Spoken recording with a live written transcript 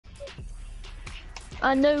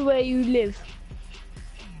I know where you live.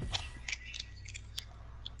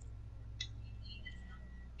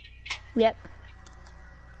 Yep.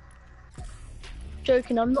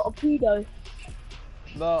 Joking, I'm not a pedo.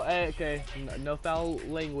 No, hey, okay. No foul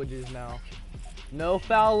languages now. No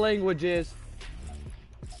foul languages.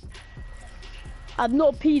 I'm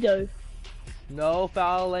not a pedo. No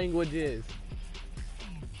foul languages.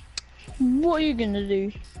 What are you gonna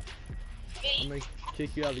do? I'm gonna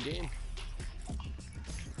kick you out of the game.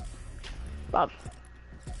 But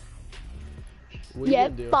What are you yeah,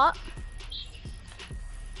 gonna do? but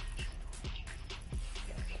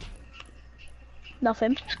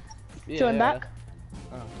nothing. Yeah. Join back.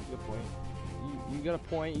 Oh, good point. You got a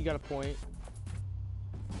point. You got a point.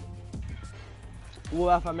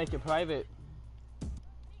 What if I make it private?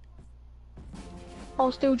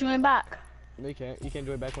 I'll still join back. No, you can't. You can't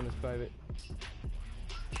join back when it's private.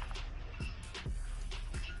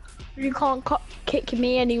 You can't kick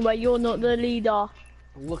me anyway. You're not the leader.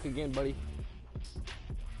 Look again, buddy.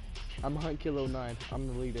 I'm Hunt Kilo 9. I'm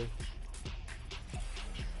the leader.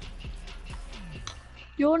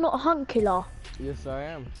 You're not a hunt killer. Yes, I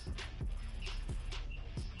am.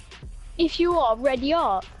 If you are, ready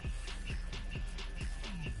up.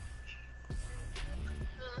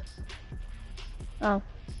 Oh.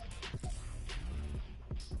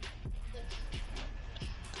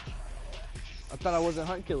 I thought I wasn't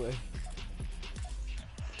Hunt Killer.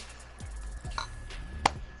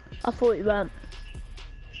 I thought you weren't.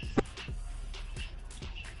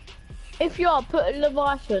 If you are, put a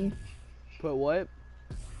Leviathan. Put what?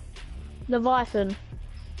 Leviathan.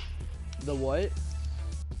 The what?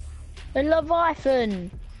 A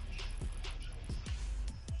Leviathan.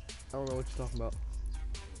 I don't know what you're talking about.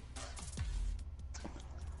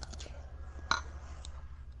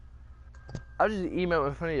 I just emailed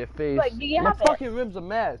in front of your face. Wait, do you My have it? fucking room's a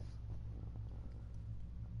mess.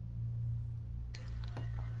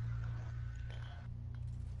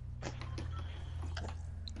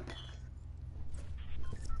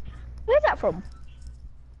 Where's that from?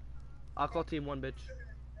 I'll call team 1, bitch.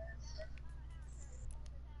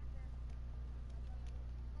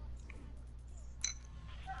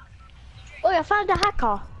 Oi, I found a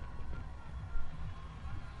hacker.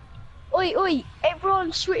 Oi, oi,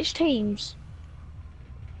 everyone switch teams.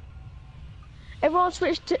 Everyone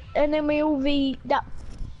switched to, and then we all that.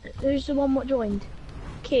 Who's the one what joined?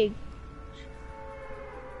 King.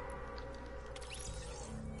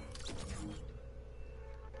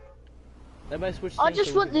 Everybody switch I teams just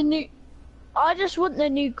so we want the new. I just want the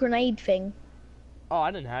new grenade thing. Oh, I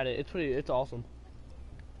didn't have it. It's awesome.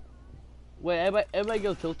 Wait, everybody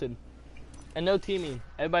go tilted. And no teaming.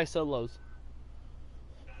 Everybody solos.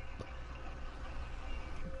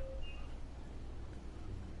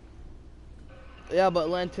 Yeah, but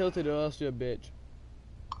land tilted or else you're a bitch.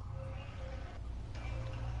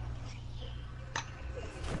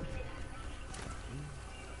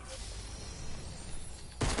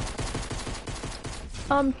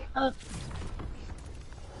 Um.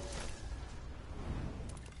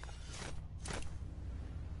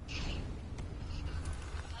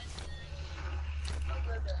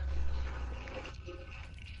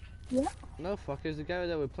 Yeah. No, fuckers. The guy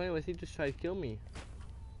that we're playing with, he just tried to kill me.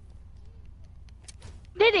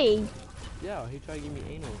 Did he? Yeah, he tried to give me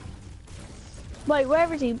anal. Wait,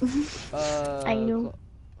 where is he? Anal.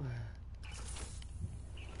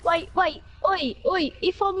 Wait, oi, oi,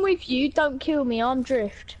 if I'm with you, don't kill me, I'm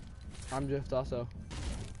Drift. I'm Drift also.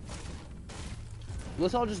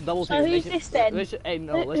 Let's all just double So team. who's this then? Hey,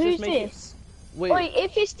 no, let's who's just make this? it. Wait, Oi,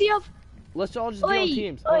 if it's the other... let's all just be on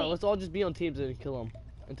teams. Oi. No, let's all just be on teams and kill him.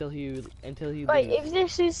 Until he Wait, leaves. if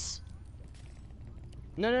this is...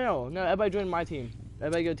 No, everybody join my team.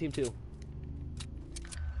 Everybody go team 2.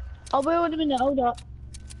 Oh, wait a minute, hold up.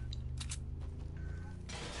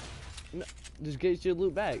 No, just get your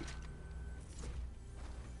loot back.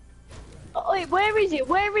 Oh, wait, where is it?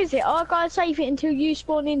 Where is it? I gotta save it until you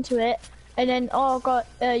spawn into it, and then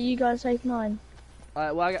you gotta save mine.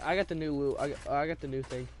 Alright, well I got the new loot. I got the new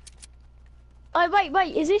thing. Oh,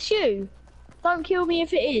 wait, is this you? Don't kill me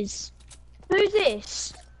if it is. Who's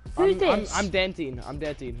this? Who's this? I'm Denting.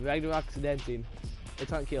 Ragnarok's Denting. It's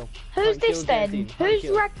Hunt Kill. Who's Hunt this Kill then? Denting. Hunt Who's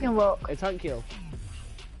Kill. Ragnarok? It's Hunt Kill.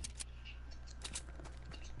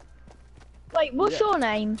 Wait, what's your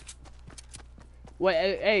name?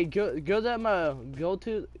 Wait, hey, go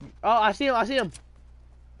to. Oh, I see him.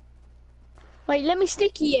 Wait, let me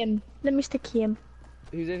sticky him.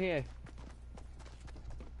 He's in here.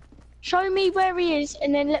 Show me where he is,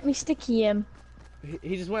 and then let me sticky him.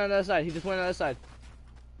 He just went on the other side.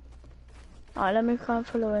 Alright, let me try and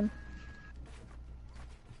follow him.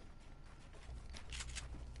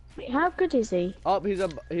 Wait, how good is he? Oh,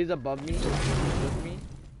 he's above me. With me.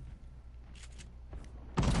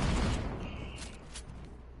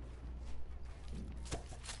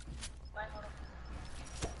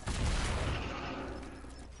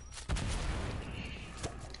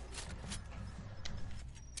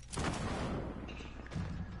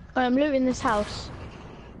 I'm looting this house.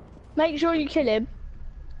 Make sure you kill him.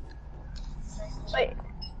 Wait,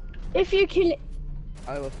 if you kill it,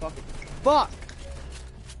 I will fucking fuck.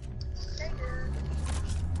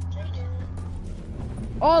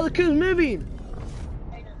 Oh, look who's moving.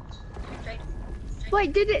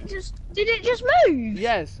 wait, did it just move?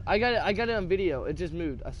 Yes, I got it on video. It just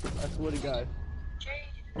moved. I swear to God.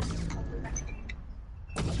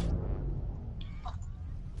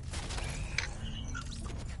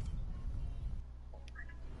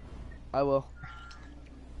 I will.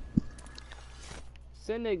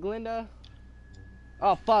 Send it, Glinda.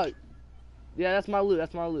 Oh, fuck. Yeah, that's my loot.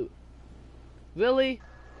 That's my loot. Really?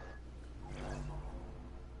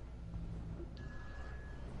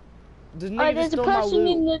 This nigga just There's a stole my person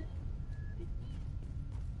in loot. the...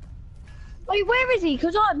 Wait, where is he?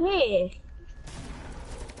 Because I'm here.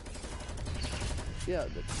 Yeah.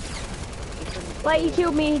 Wait, he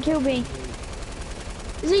killed me,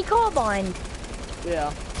 Is he carbine?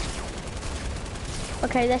 Yeah.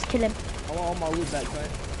 Okay, let's kill him. I want all my loot back, right?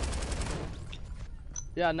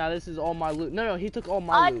 Yeah, now this is all my loot. No, he took all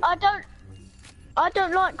my loot. I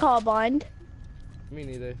don't like carbine. Me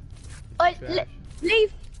neither. Wait,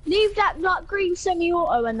 leave that like green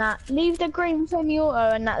semi-auto and that. Leave the green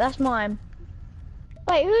semi-auto and that. That's mine.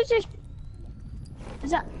 Wait, who's this?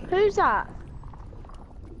 Who's that?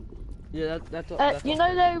 Yeah, that's you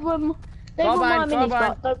know they were my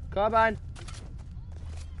minis, but Carbine.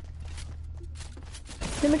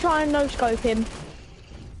 let me try and no-scope him.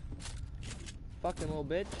 Fucking little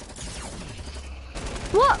bitch.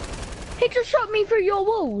 What? He just shot me through your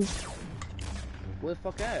walls. Where the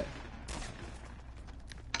fuck at?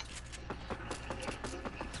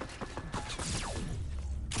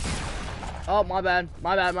 Oh, my bad.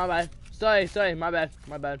 Sorry, my bad.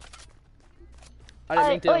 I didn't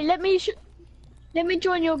mean to. Wait, let me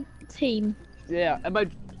join your team. Yeah,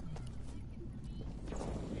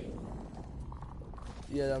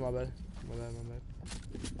 yeah, my bad.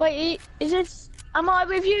 Wait, am I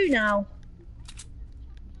with you now?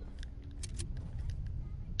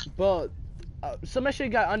 But somebody should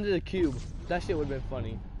have got under the cube. That shit would have been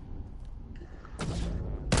funny.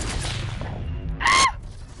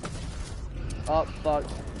 Oh, fuck.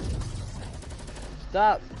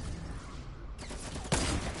 Stop.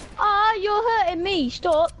 Ah, you're hurting me.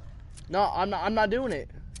 Stop. No, I'm not doing it.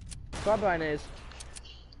 Carbine is.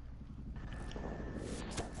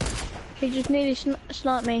 He just nearly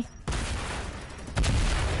sniped me.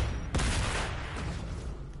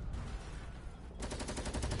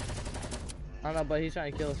 I don't know, but he's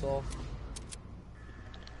trying to kill us all.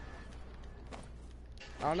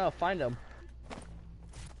 I don't know, find him.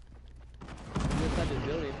 He's inside this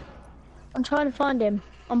building. I'm trying to find him.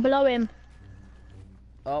 I'm below him.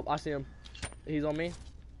 Oh, I see him. He's on me.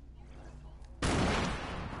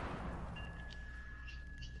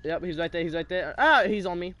 Yep, he's right there. Ah, he's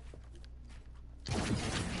on me.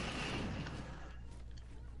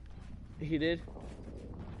 He did.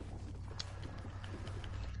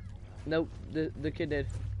 Nope, the kid did.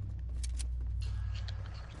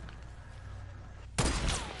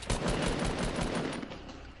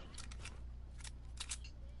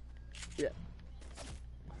 Yeah.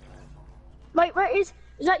 Wait, where is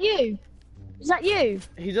that you? Is that you?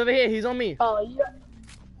 He's over here, he's on me. Oh, yeah.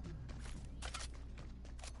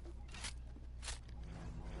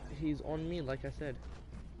 He's on me, like I said.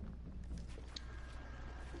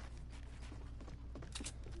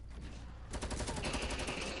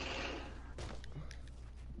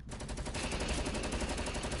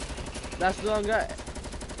 That's the wrong guy.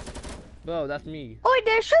 Bro, that's me. Oh,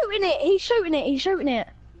 they're shooting it. He's shooting it.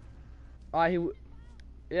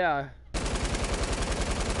 Yeah.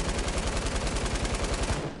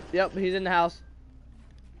 Yep, he's in the house.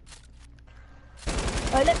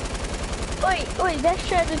 Wait, let's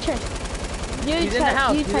share the chest. He's in the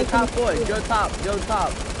house. He's the top boy. Go top.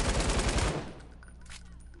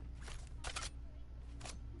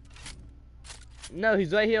 No,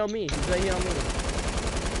 he's right here on me.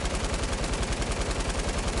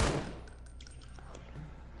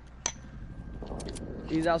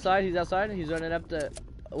 He's outside. He's running up the...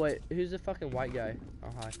 Wait, who's the fucking white guy? Oh,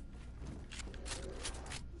 hi.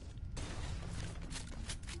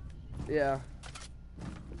 Yeah.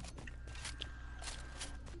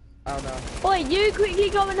 I don't know. Wait, you quickly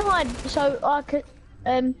go and hide so I could,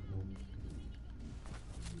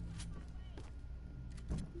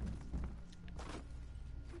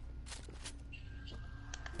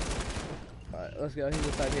 Let's go. He's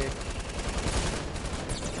inside here.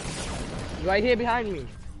 Right here behind me.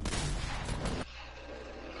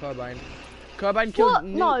 Carbine. Carbine killed. What?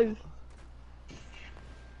 No.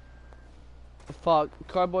 Fuck.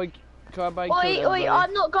 Carbine killed Oi, everybody.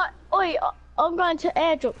 I'm not going. Oi, I'm going to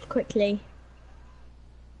airdrops quickly.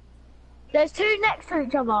 There's two next to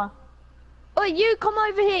each other. Oi, you come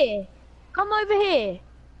over here. Come over here.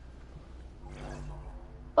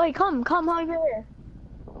 Oi, come over here.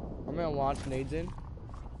 I'm gonna launch nades in.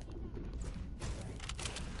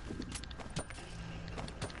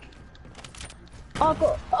 I've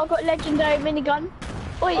got legendary minigun.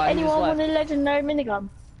 Oi, anyone want a legendary minigun?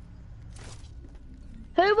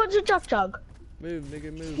 Who wants a jug? Move,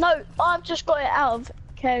 nigga, move. No, I've just got it out of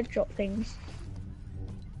care drop things.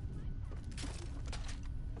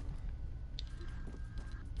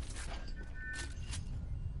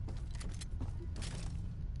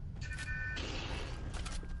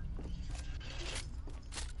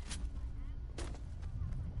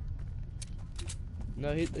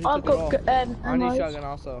 No, he I've took it got all. I need shotgun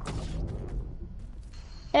also.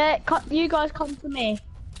 You guys come to me.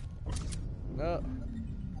 No.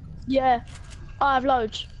 Yeah, I have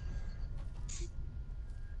loads.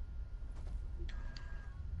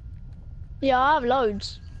 Yeah, I have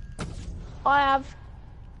loads. I have.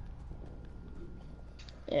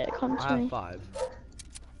 Yeah, come to I me. have 5.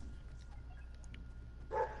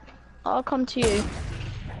 I'll come to you.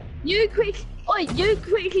 You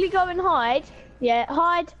quickly go and hide. Yeah,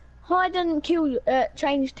 hide and kill.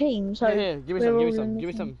 Change teams. So Here, give me some. Give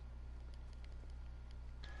me some.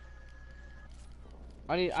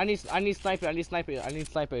 I need sniper. I need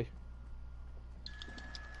sniper.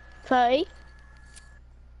 30.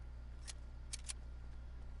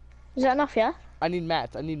 Is that enough? Yeah. I need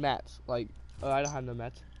mats. Like, I don't have no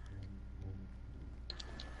mats.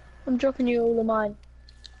 I'm dropping you all of mine.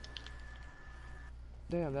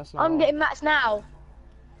 Damn, that's not. I'm getting mats now.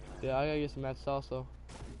 Yeah, I gotta get some mats also.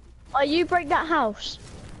 Oh, you break that house.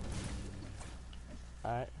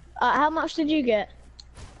 Alright. How much did you get?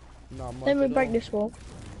 Not much. Then we at break all. this wall.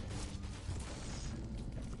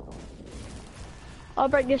 I'll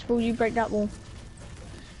break this wall, you break that wall.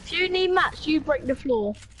 If you need mats, you break the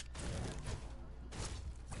floor.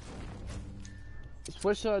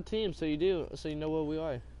 Switch to our team so you know where we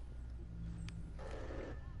are.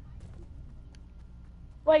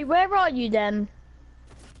 Wait, where are you then?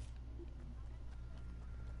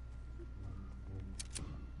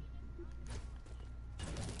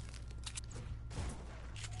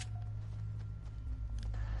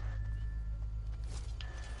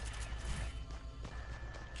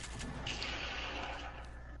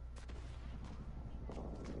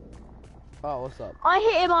 Oh, what's up? I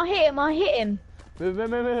hit him.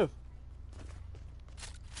 Move.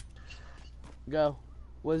 Go.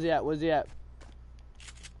 Where's he at?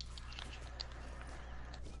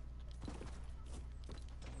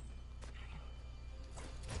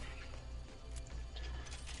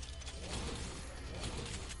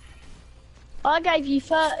 I gave you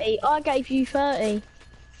 30.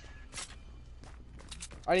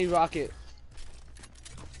 I need rocket.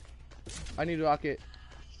 I need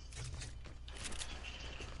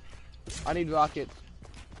rockets.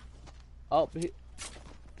 Oh,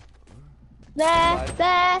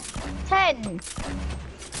 There. 10.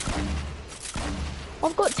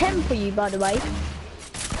 I've got 10 for you, by the way.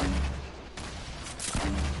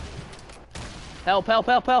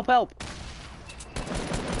 help.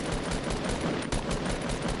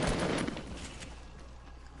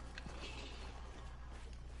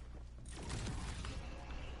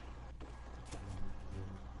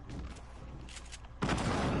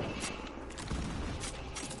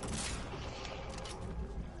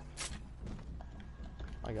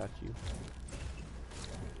 I got you.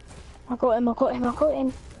 I got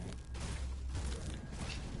him.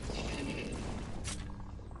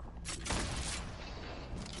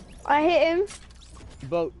 I hit him.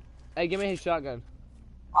 Boat. Hey, give me his shotgun.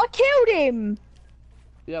 I killed him.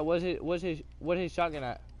 Yeah, what's his shotgun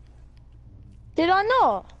at? Did I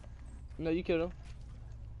not? No, you killed him.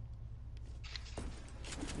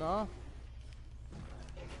 No.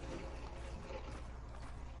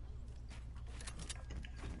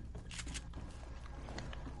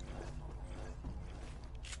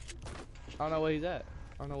 I don't know where he's at.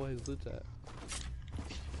 I don't know where his loot's at.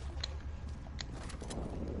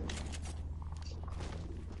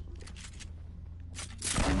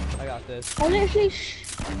 I got this. I literally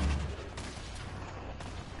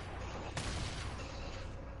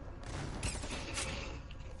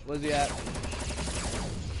Where's he at?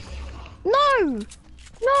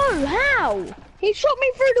 No, how? He shot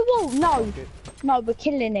me through the wall. No, Okay. no, we're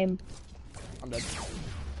killing him. I'm dead.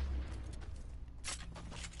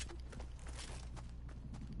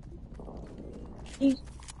 You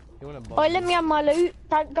wanna bug Oh, me? let me have my loot.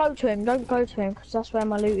 Don't go to him. Don't go to him, because that's where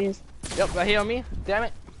my loot is. Yep, right here on me. Damn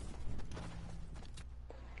it.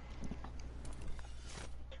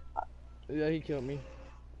 Yeah, he killed me.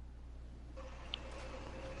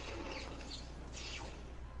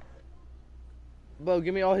 Bro,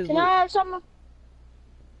 give me all his Can loot. I have some?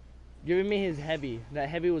 Give me his heavy. That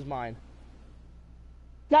heavy was mine.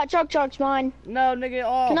 That jug's mine. No, nigga,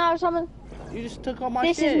 off. Can I have some? You just took all my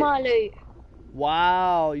This shit. is my loot.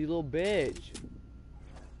 Wow, you little bitch.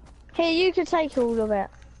 Here, you can take all of it.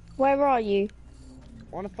 Where are you?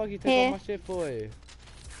 Why the fuck you take all my shit for?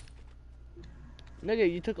 Nigga,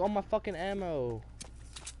 you took all my fucking ammo.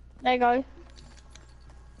 There you go.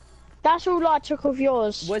 That's all I took of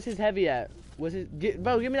yours. Where's his heavy at? Bro,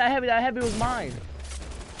 give me that heavy. That heavy was mine.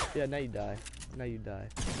 Yeah, now you die. Now you die.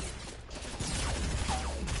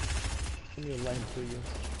 I'm gonna let him kill you.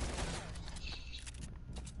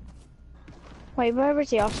 Wait, where is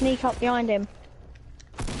he? I'll sneak up behind him.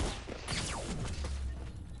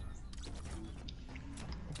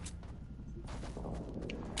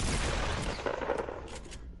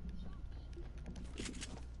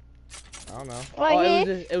 I don't know. Right oh,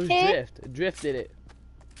 here. it was Here. Drift. Drift did it.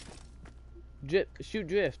 Shoot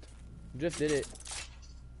Drift. Drift did it.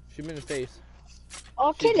 Shoot him in the face.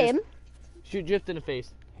 I'll Shoot kill him. Shoot Drift in the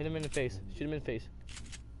face. Hit him in the face. Shoot him in the face.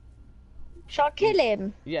 Shall I kill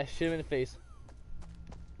him? Yes, shoot him in the face.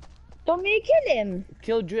 Don't me kill him.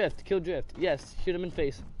 Kill Drift. Kill Drift. Yes, shoot him in the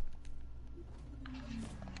face.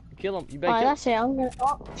 Kill him. You better Alright, kill that's it. I'm gonna.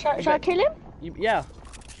 Oh, shall I kill him? Yeah.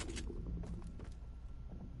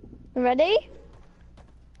 Ready?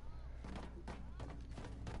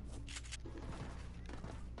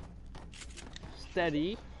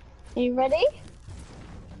 Steady. You ready?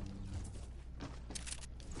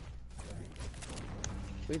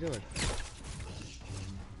 What are you doing?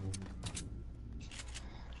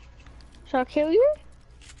 Shall I kill you?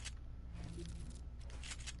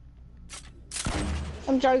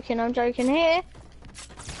 I'm joking. Here.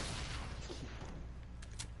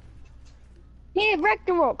 Here,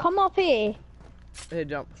 Ragnarok, come up here. Hey,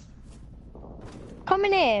 jump. Come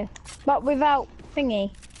in here, but without thingy.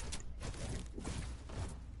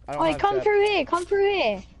 I don't Wait, have come trap. through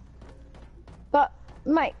here. But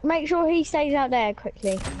make sure he stays out there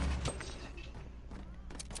quickly.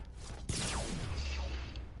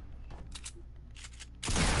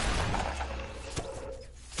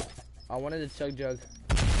 I wanted a chug jug.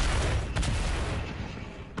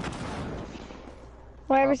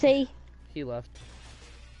 Where is he? He left.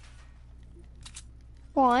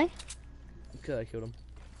 Why? Because I killed him.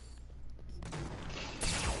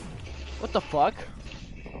 What the fuck?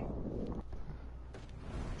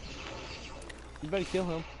 You better kill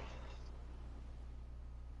him.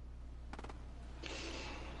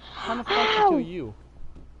 How the fuck did Ow! kill you?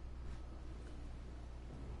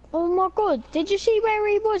 Oh my god, did you see where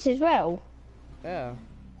he was as well? Yeah.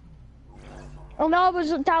 Oh no, I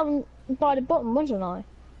was down by the bottom, wasn't I?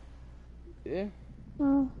 Yeah.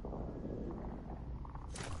 Oh.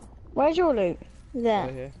 Where's your loot? There.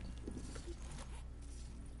 Right here.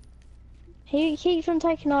 He keeps on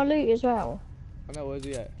taking our loot as well. I know, where's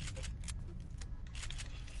he at?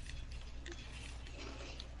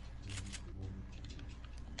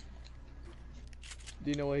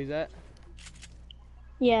 Do you know where he's at?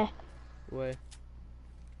 Yeah, Where?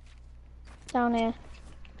 down here.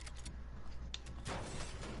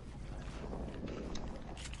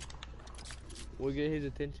 We'll get his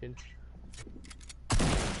attention.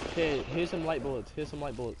 Okay, here's some light bullets. Here's some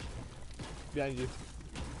light bullets. Behind you.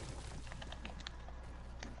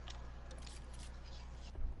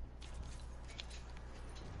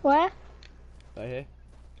 Where? Right here.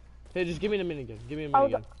 Hey, just give me the minigun. Give me a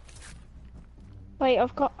Hold minigun. Wait,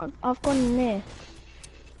 I've gone in there.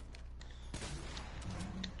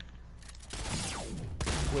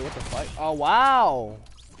 Wait, what the fuck? Oh, wow!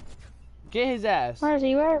 Get his ass. Where is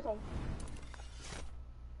he? Where is he?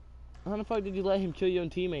 How the fuck did you let him kill your own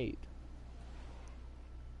teammate?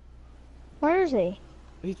 Where is he?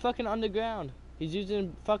 He's fucking underground. He's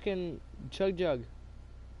using fucking chug jug.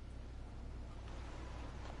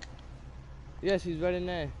 Yes, he's right in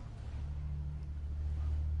there.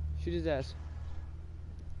 Shoot his ass.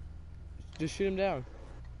 Just shoot him down.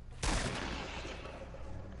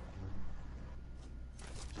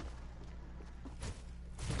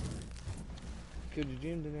 Killed your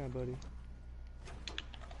dream, didn't I, buddy?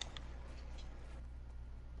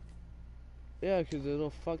 Yeah, cause the little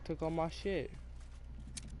fuck took all my shit.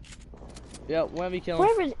 Yeah, whenever you kill him.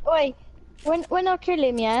 Where is? Wait, when I kill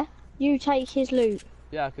him, yeah, you take his loot.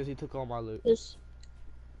 Yeah, because he took all my loot. Just,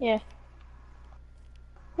 yeah.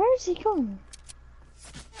 Where is he gone?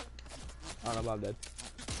 I don't know, I'm dead.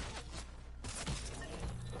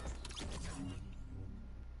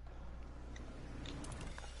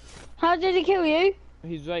 How did he kill you?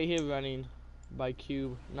 He's right here running by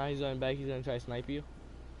Cube. Now he's running back. He's gonna try to snipe you.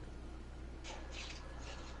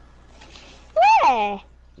 Where?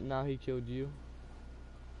 Now he killed you.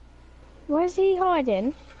 Where's he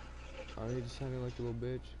hiding? Oh, he just sounded like a little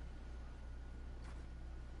bitch.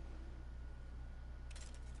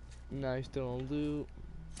 Now he's still on loot.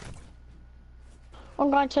 I'm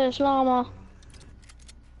going to the llama.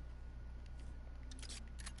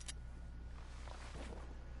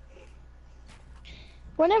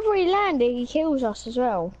 Whenever he landed, he kills us as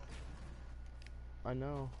well. I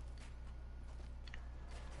know.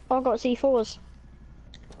 I've got C4s.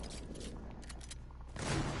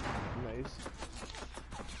 Nice.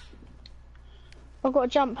 I've got a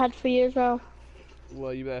jump pad for you as well.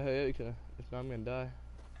 Well, you better hurry up, because if not, I'm gonna die.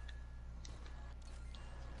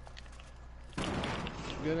 Go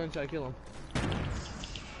ahead and try to kill him.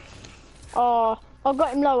 Oh, I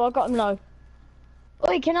got him low, I got him low.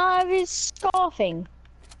 Wait, can I have his scarfing?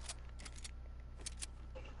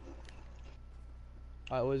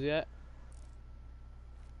 Alright, where's he at?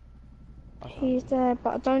 He's there,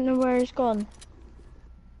 but I don't know where he's gone.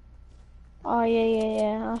 Oh,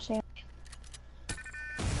 yeah, I see him.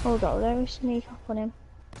 Hold up, let me sneak up on him.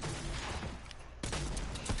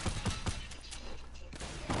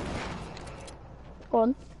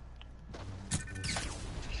 Gone.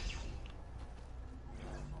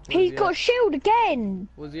 He's got a shield again!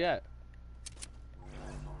 Where's he at?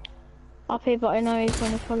 Up here, but I know he's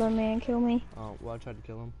gonna follow me and kill me. Oh, well, I tried to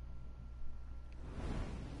kill him.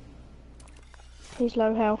 He's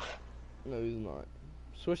low health. No, he's not.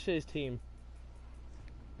 Switch to his team.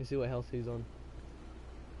 And see what health he's on.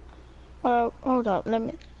 Oh, hold up, let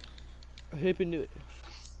me... Hip into it.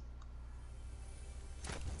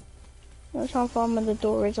 I'm trying to find where the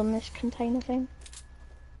door is on this container thing.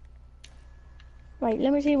 Wait,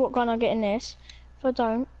 let me see what gun I get in this. If I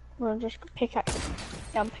don't, we'll just pickaxe.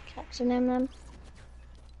 Yeah, I'm pickaxing him then.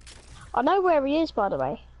 I know where he is, by the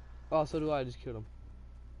way. Oh, so do I. Just killed him.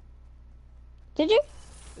 Did you?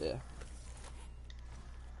 Yeah.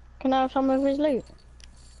 Can I have some of his loot?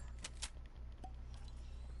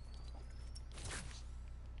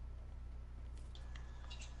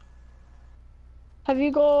 Have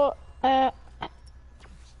you got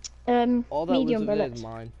All that medium was of it bullets? is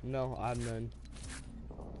mine. No, I have none.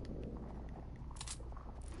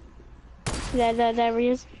 There he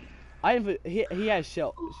is. I have. He has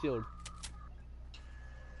shield.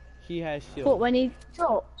 He has shield. What, when he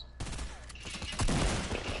dropped?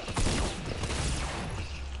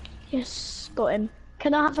 Yes, got him.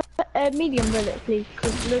 Can I have a medium bullet, please?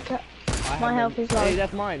 Because look at my health is low. Hey,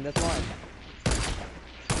 that's mine. That's mine.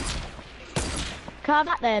 Can I have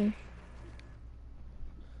that then?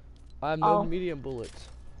 I have no Oh. medium bullets.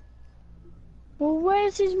 Well,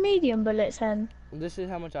 where's his medium bullets then? This is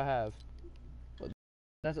how much I have.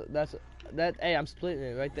 That. Hey, I'm splitting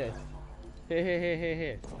it right there.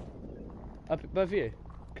 Here. Up above here.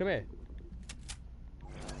 Come here.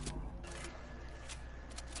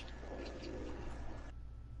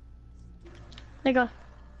 There you go.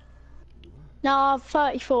 No, I have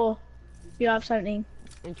 34. You have 17.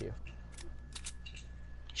 Thank you.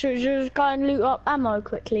 Should we just go and loot up ammo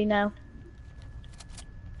quickly now?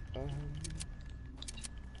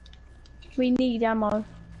 We need ammo.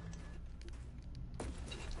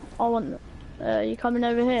 I want... you coming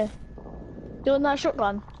over here? Do you want that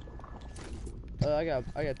shotgun? I got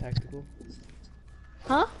tactical.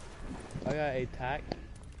 Huh? I got a tac.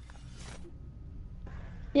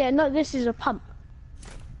 Yeah, no, this is a pump.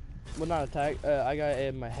 Well, not a tac. I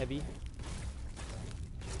got my heavy.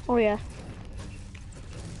 Oh yeah.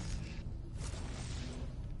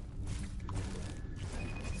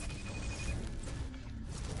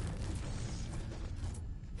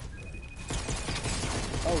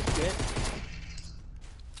 Oh shit.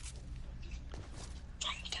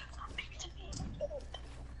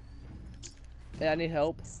 Hey, I need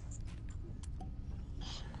help.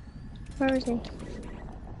 Where is he?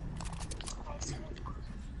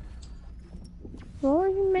 Where are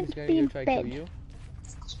you meant He's to gonna be in go try to kill bed? you.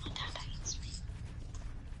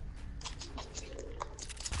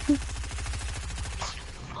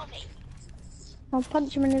 I'll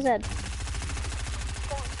punch him in his head.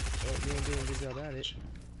 Oh, you ain't doing a good job at it.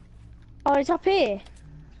 Oh, he's up here.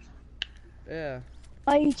 Yeah.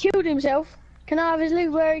 Oh, he killed himself. Can I have his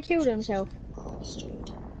loot where he killed himself?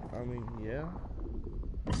 I mean, yeah.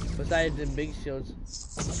 Besides the big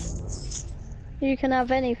shields. You can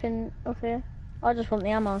have anything up here. I just want the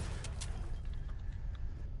ammo.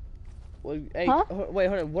 Well, hey, Huh? wait,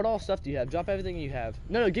 hold on. What all stuff do you have? Drop everything you have.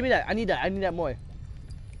 No, give me that. I need that. I need that more.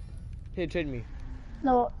 Here, trade me.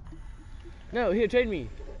 No. No, here, trade me.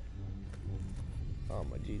 Oh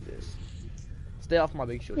my Jesus. Stay off my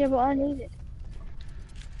big shield. Yeah, but I need it.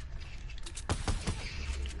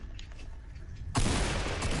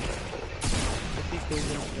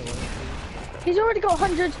 He's already got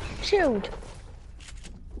 100 shield.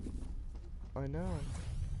 I know.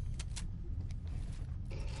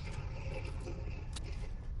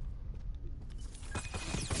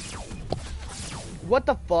 What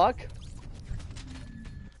the fuck?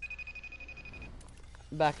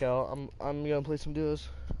 Back out. I'm gonna play some duos.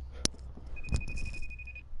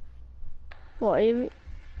 What?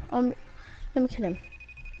 Let me kill him.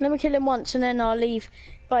 Let me kill him once and then I'll leave.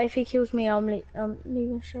 But if he kills me, I'm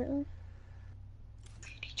leaving straight away.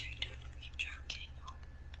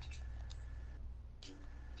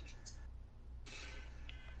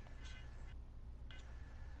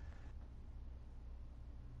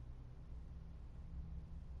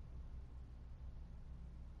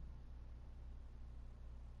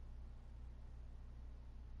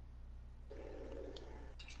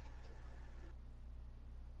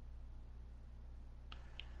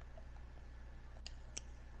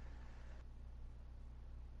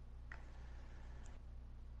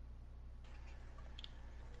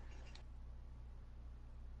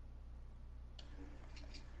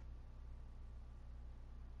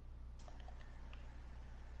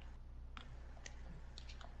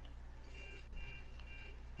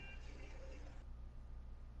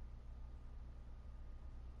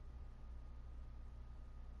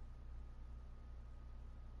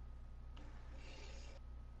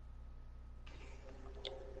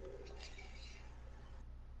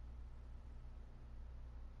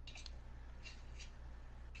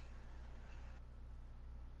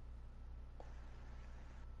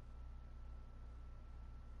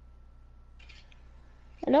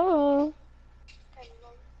 Hello?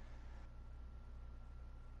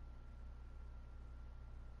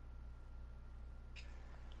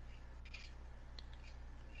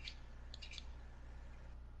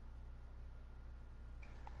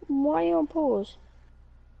 Why are you on pause?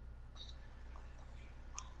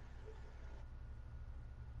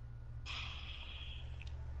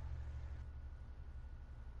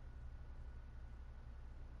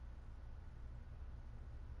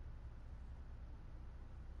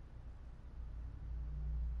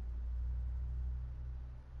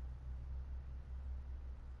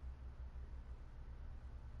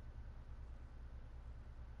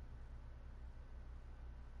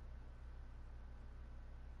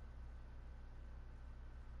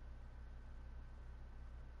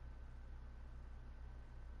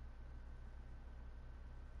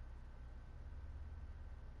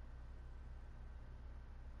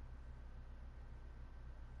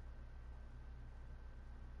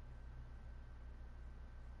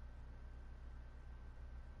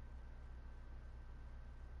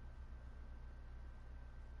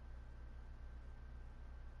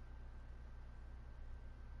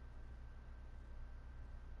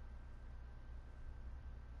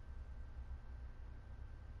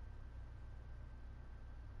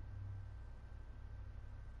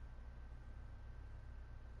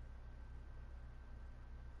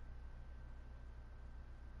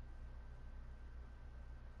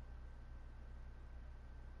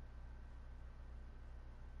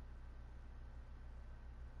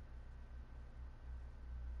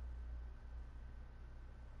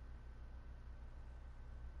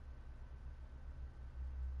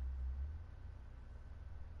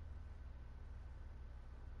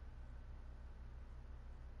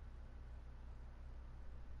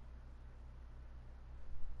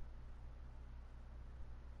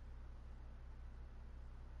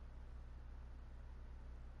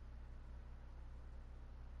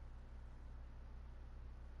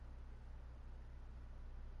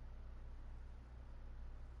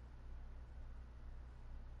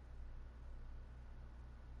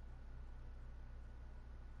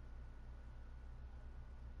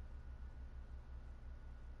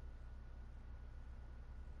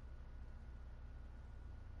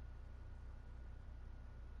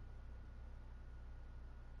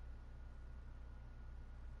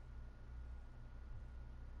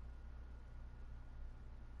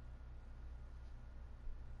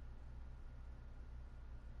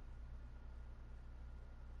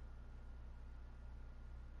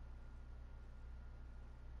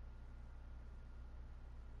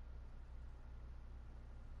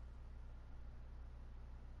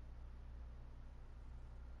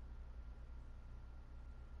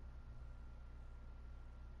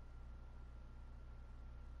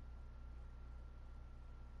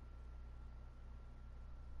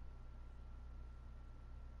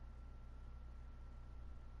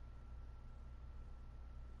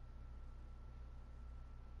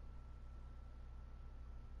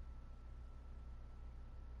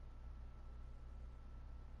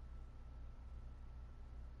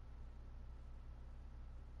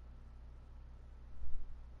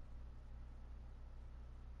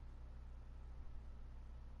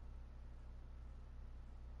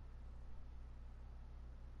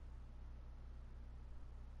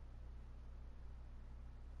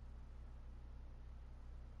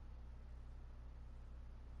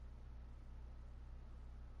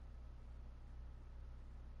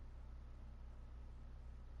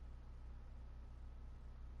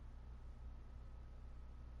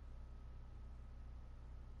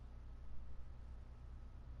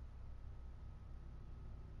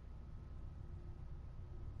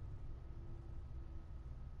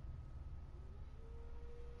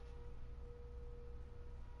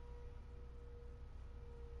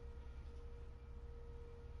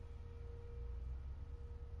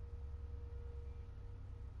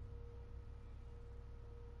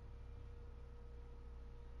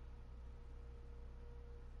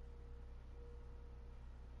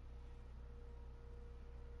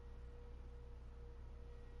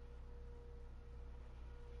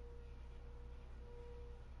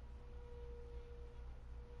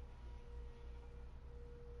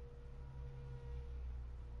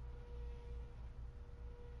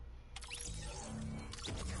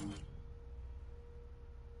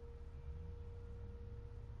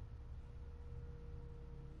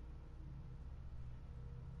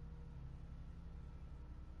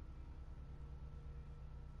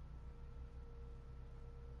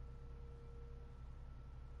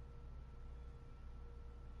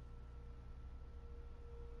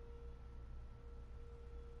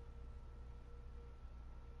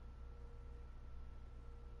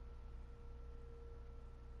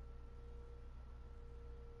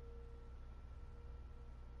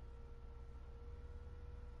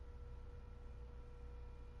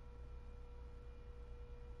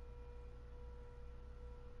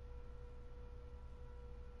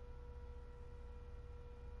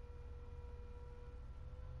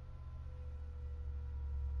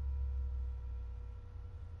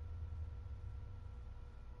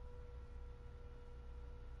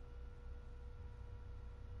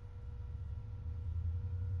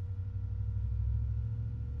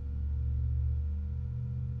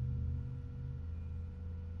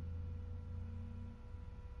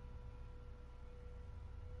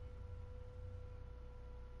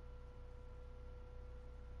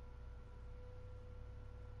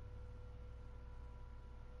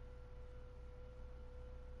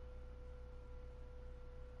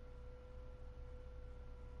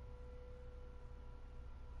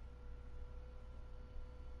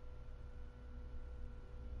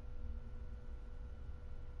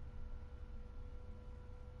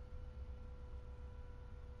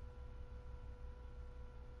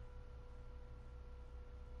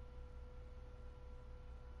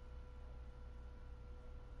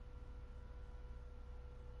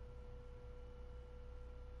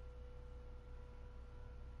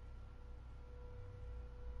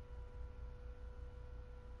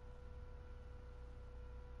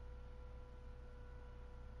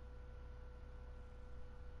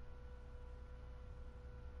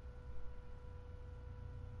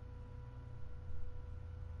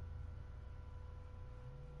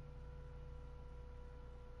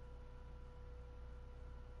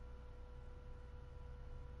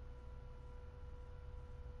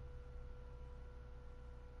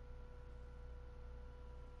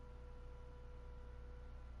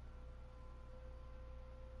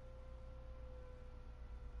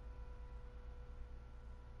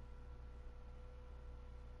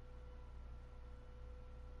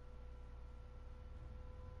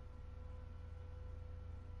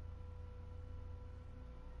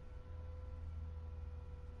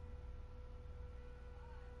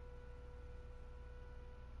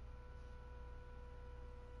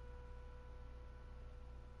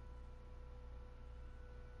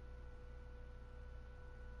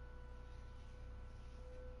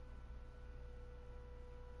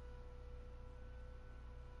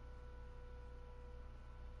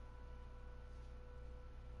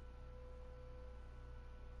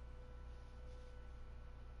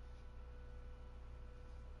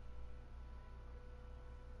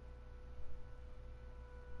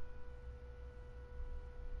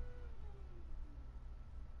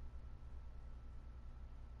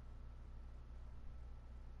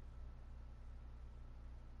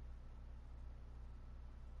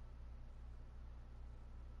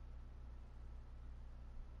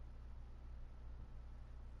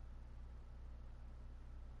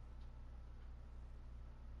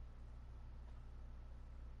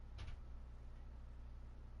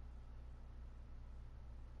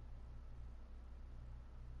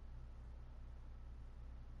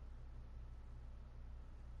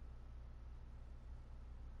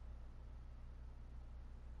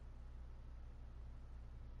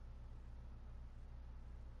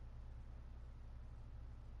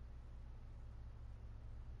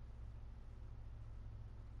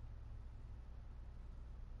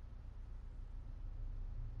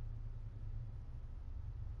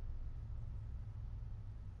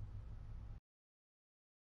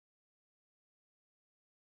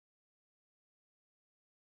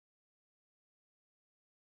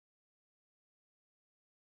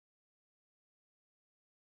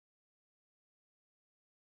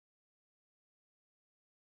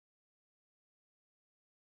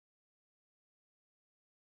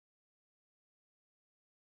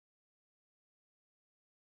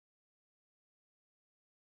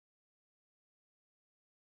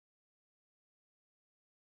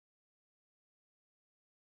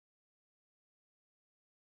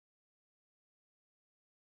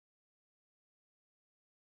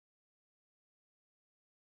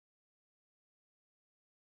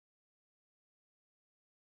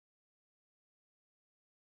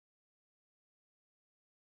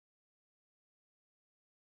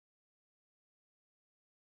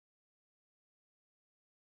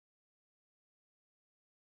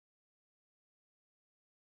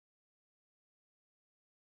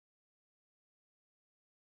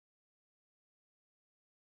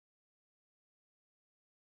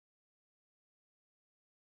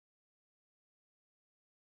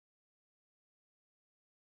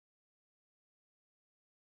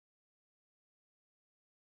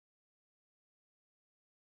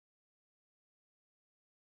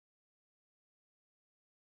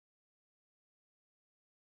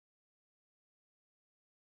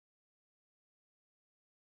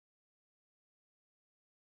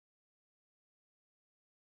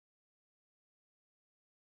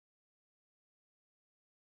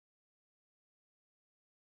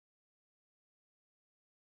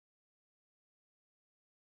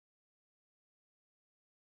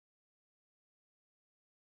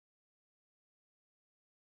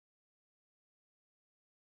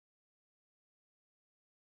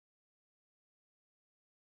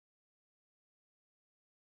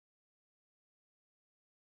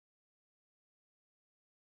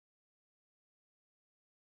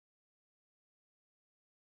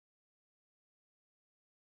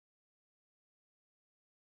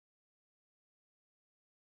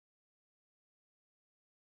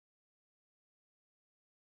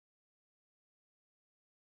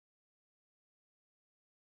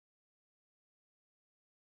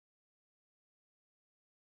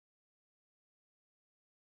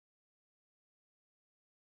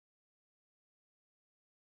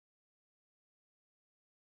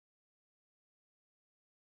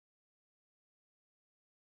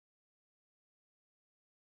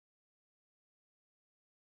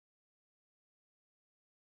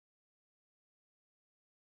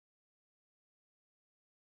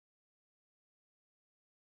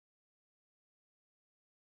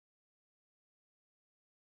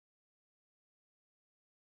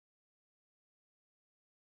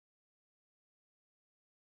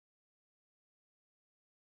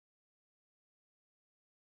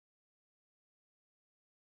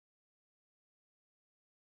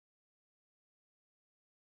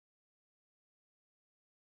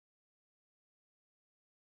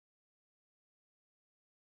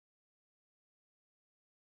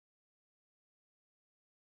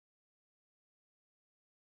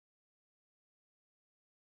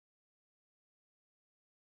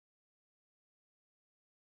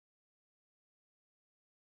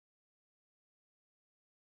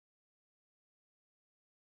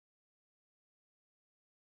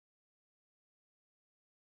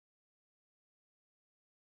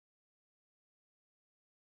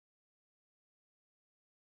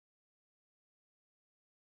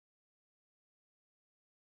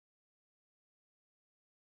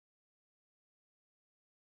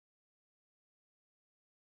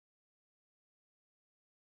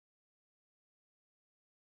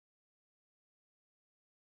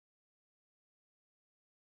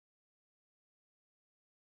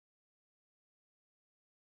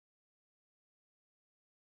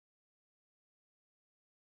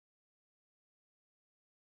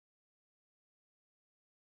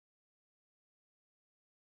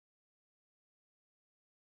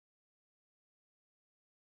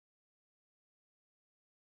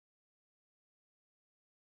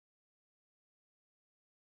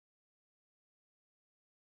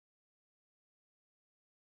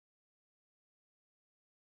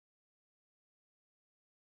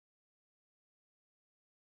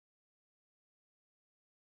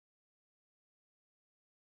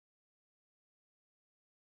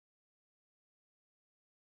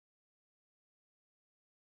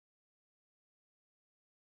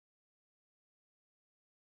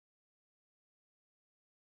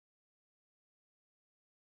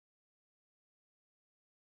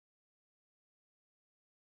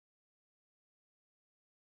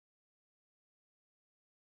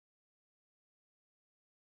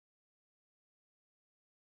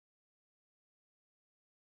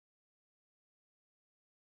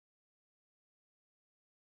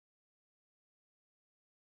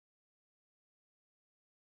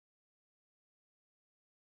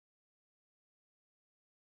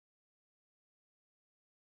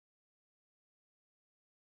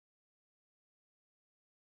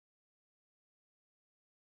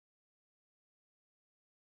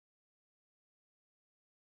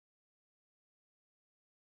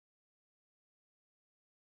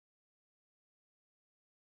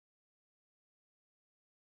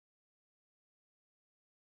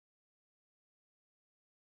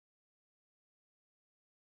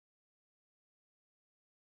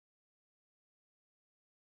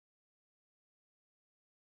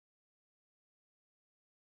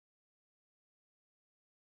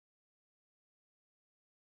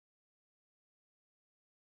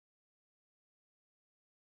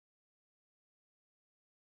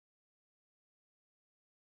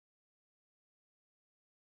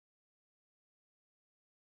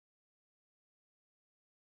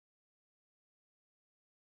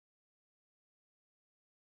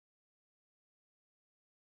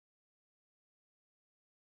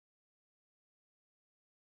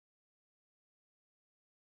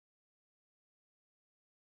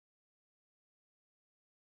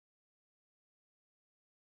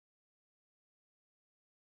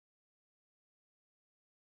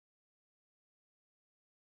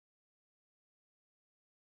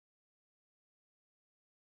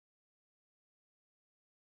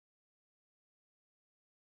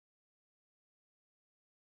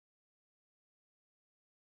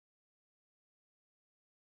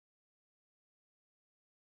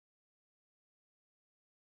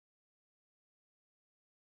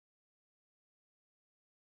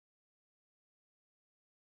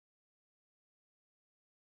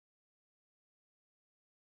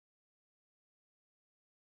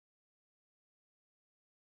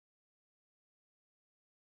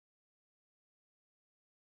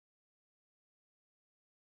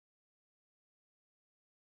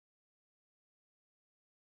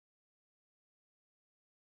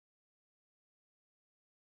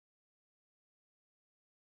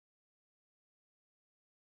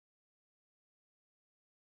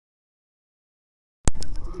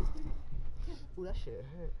 Ooh, that shit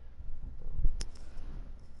hurt.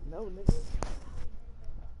 No, nigga.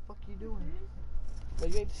 Fuck you doing? No,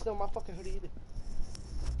 you ain't stealing my fucking hoodie either.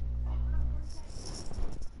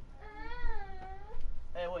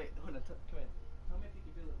 Hey, wait, hold on, come here. Tell me if you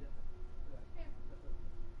can feel it different.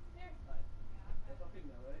 Here. Alright. That's my pig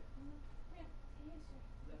now, right? Does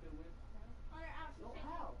that feel weird? No,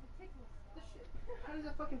 how? This shit. How does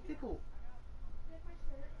that fucking tickle?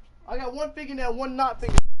 I got one fingernail, one not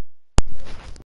fingernail.